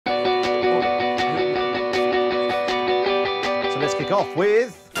kick off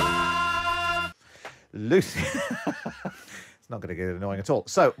with Lucy. It's not going to get annoying at all.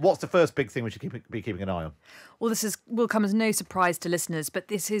 So, what's the first big thing we should be keeping an eye on? Well, this will come as no surprise to listeners, but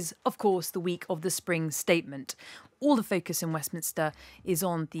this is, of course, the week of the spring statement. All the focus in Westminster is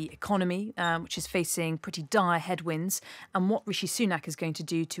on the economy, which is facing pretty dire headwinds, and what Rishi Sunak is going to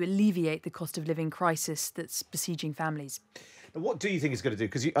do to alleviate the cost of living crisis that's besieging families. Now, what do you think he's going to do?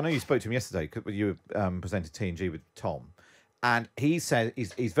 Because I know you spoke to him yesterday. You presented T&G with Tom, and he said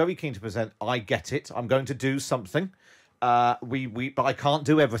he's very keen to present. I get it. I'm going to do something. But I can't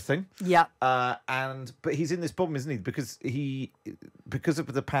do everything. Yeah. But he's in this problem, isn't he? Because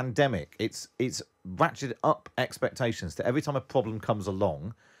of the pandemic, it's ratcheted up expectations that every time a problem comes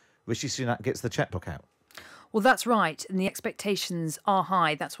along, Rishi Sunak gets the checkbook out. Well, that's right, and the expectations are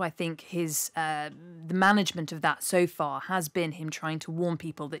high. That's why I think the management of that so far has been him trying to warn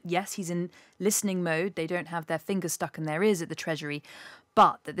people that, yes, he's in listening mode. They don't have their fingers stuck in their ears at the Treasury,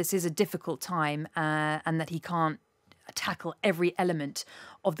 but that this is a difficult time and that he can't tackle every element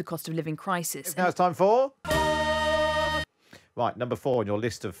of the cost of living crisis. Now it's time for... Right, number 4 on your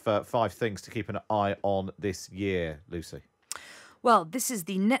list of 5 things to keep an eye on this year, Lucy. Well, this is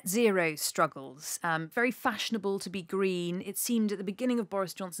the net zero struggles. Very fashionable to be green. It seemed at the beginning of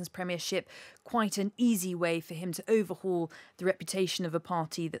Boris Johnson's premiership quite an easy way for him to overhaul the reputation of a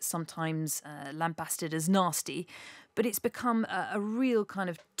party that's sometimes lambasted as nasty. But it's become a real kind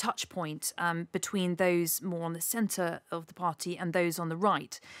of touch point between those more on the centre of the party and those on the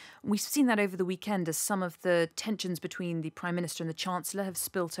right. We've seen that over the weekend as some of the tensions between the Prime Minister and the Chancellor have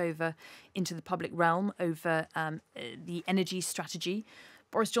spilt over into the public realm over the energy strategy.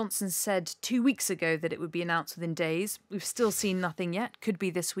 Boris Johnson said 2 weeks ago that it would be announced within days. We've still seen nothing yet. Could be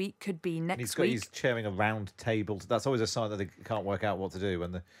this week, could be next week. He's chairing a round table. That's always a sign that they can't work out what to do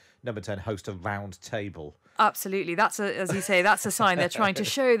when the number 10 host a round table. Absolutely. That's, as you say, that's a sign they're trying to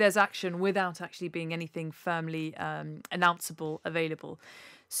show there's action without actually being anything firmly announceable available.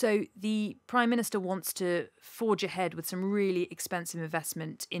 So the Prime Minister wants to forge ahead with some really expensive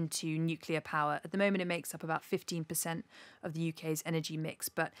investment into nuclear power. At the moment, it makes up about 15% of the UK's energy mix,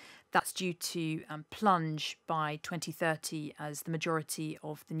 but that's due to plunge by 2030 as the majority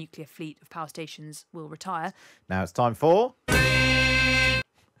of the nuclear fleet of power stations will retire. Now it's time for...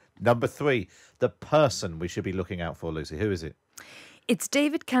 Number 3, the person we should be looking out for, Lucy. Who is it? It's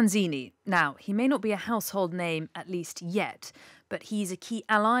David Canzini. Now, he may not be a household name, at least yet, but he's a key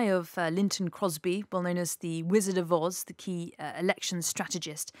ally of Linton Crosby, well known as the Wizard of Oz, the key election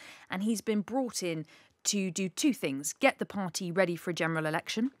strategist. And he's been brought in to do 2 things: get the party ready for a general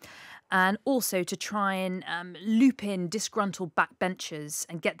election, and also to try and loop in disgruntled backbenchers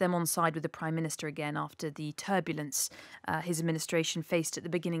and get them on side with the Prime Minister again after the turbulence his administration faced at the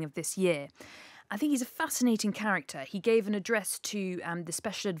beginning of this year. I think he's a fascinating character. He gave an address to the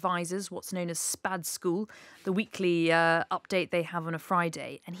special advisors, what's known as SPAD School, the weekly update they have on a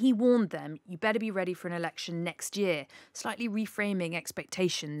Friday. And he warned them, you better be ready for an election next year, slightly reframing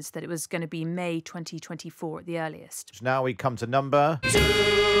expectations that it was going to be May 2024 at the earliest. Now we come to number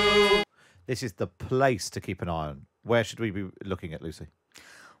 2. This is the place to keep an eye on. Where should we be looking at, Lucy?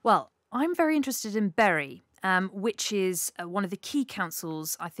 Well, I'm very interested in Bury. Which is one of the key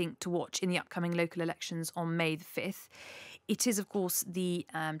councils, I think, to watch in the upcoming local elections on May the 5th. It is, of course, the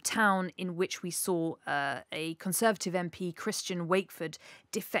town in which we saw a Conservative MP, Christian Wakeford,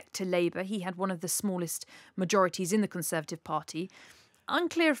 defect to Labour. He had one of the smallest majorities in the Conservative Party.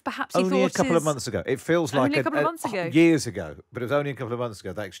 Unclear if perhaps he only a couple of months ago. It feels like a couple of months ago. Years ago, but it was only a couple of months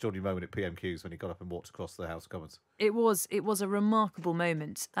ago. That extraordinary moment at PMQs when he got up and walked across the House of Commons. It was a remarkable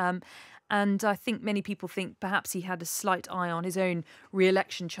moment. And I think many people think perhaps he had a slight eye on his own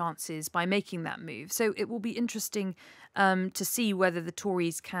re-election chances by making that move. So it will be interesting to see whether the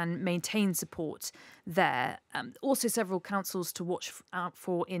Tories can maintain support there. Also several councils to watch out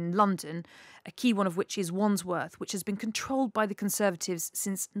for in London, a key one of which is Wandsworth, which has been controlled by the Conservatives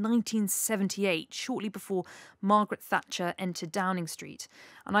since 1978, shortly before Margaret Thatcher entered Downing Street.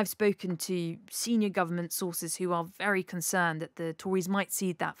 And I've spoken to senior government sources who are very concerned that the Tories might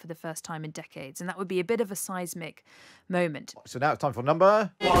cede that for the first time in decades, and that would be a bit of a seismic moment. So now it's time for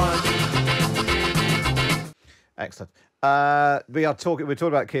number 1. Excellent. We're talking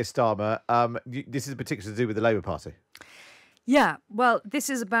about Keir Starmer. This is particularly to do with the Labour Party. Yeah, well,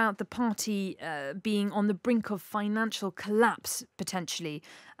 this is about the party being on the brink of financial collapse, potentially.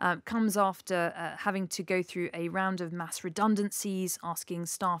 Comes after having to go through a round of mass redundancies, asking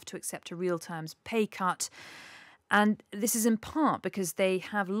staff to accept a real terms pay cut. And this is in part because they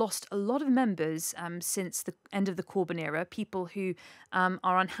have lost a lot of members since the end of the Corbyn era, people who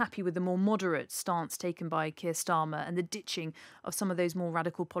are unhappy with the more moderate stance taken by Keir Starmer and the ditching of some of those more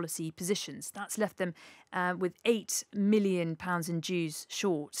radical policy positions. That's left them with £8 million in dues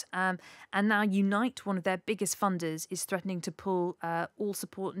short. And now Unite, one of their biggest funders, is threatening to pull all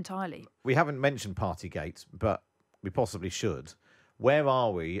support entirely. We haven't mentioned Partygate, but we possibly should. Where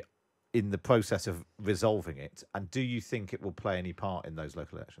are we in the process of resolving it? And do you think it will play any part in those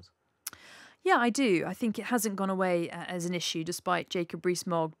local elections? Yeah, I do. I think it hasn't gone away as an issue, despite Jacob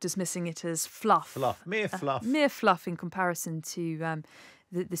Rees-Mogg dismissing it as fluff. Mere fluff. Mere fluff in comparison to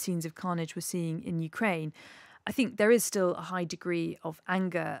the scenes of carnage we're seeing in Ukraine. I think there is still a high degree of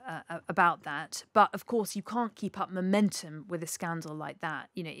anger about that. But of course, you can't keep up momentum with a scandal like that.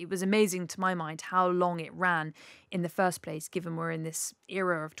 You know, it was amazing to my mind how long it ran in the first place, given we're in this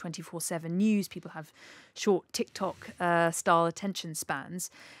era of 24/7 news. People have short TikTok style attention spans.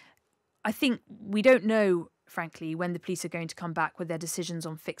 I think we don't know, frankly, when the police are going to come back with their decisions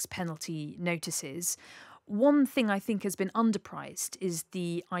on fixed penalty notices. One thing I think has been underpriced is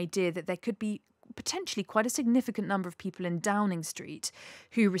the idea that there could be potentially quite a significant number of people in Downing Street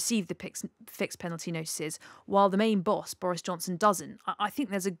who receive the fixed penalty notices, while the main boss, Boris Johnson, doesn't. I think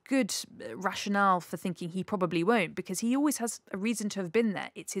there's a good rationale for thinking he probably won't, because he always has a reason to have been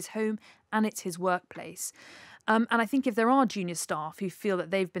there. It's his home and it's his workplace. And I think if there are junior staff who feel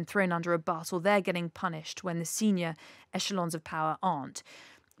that they've been thrown under a bus or they're getting punished when the senior echelons of power aren't,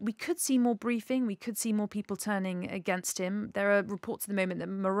 we could see more briefing. We could see more people turning against him. There are reports at the moment that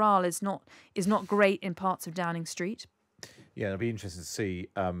morale is not great in parts of Downing Street. Yeah, it'll be interesting to see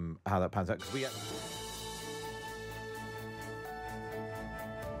how that pans out, because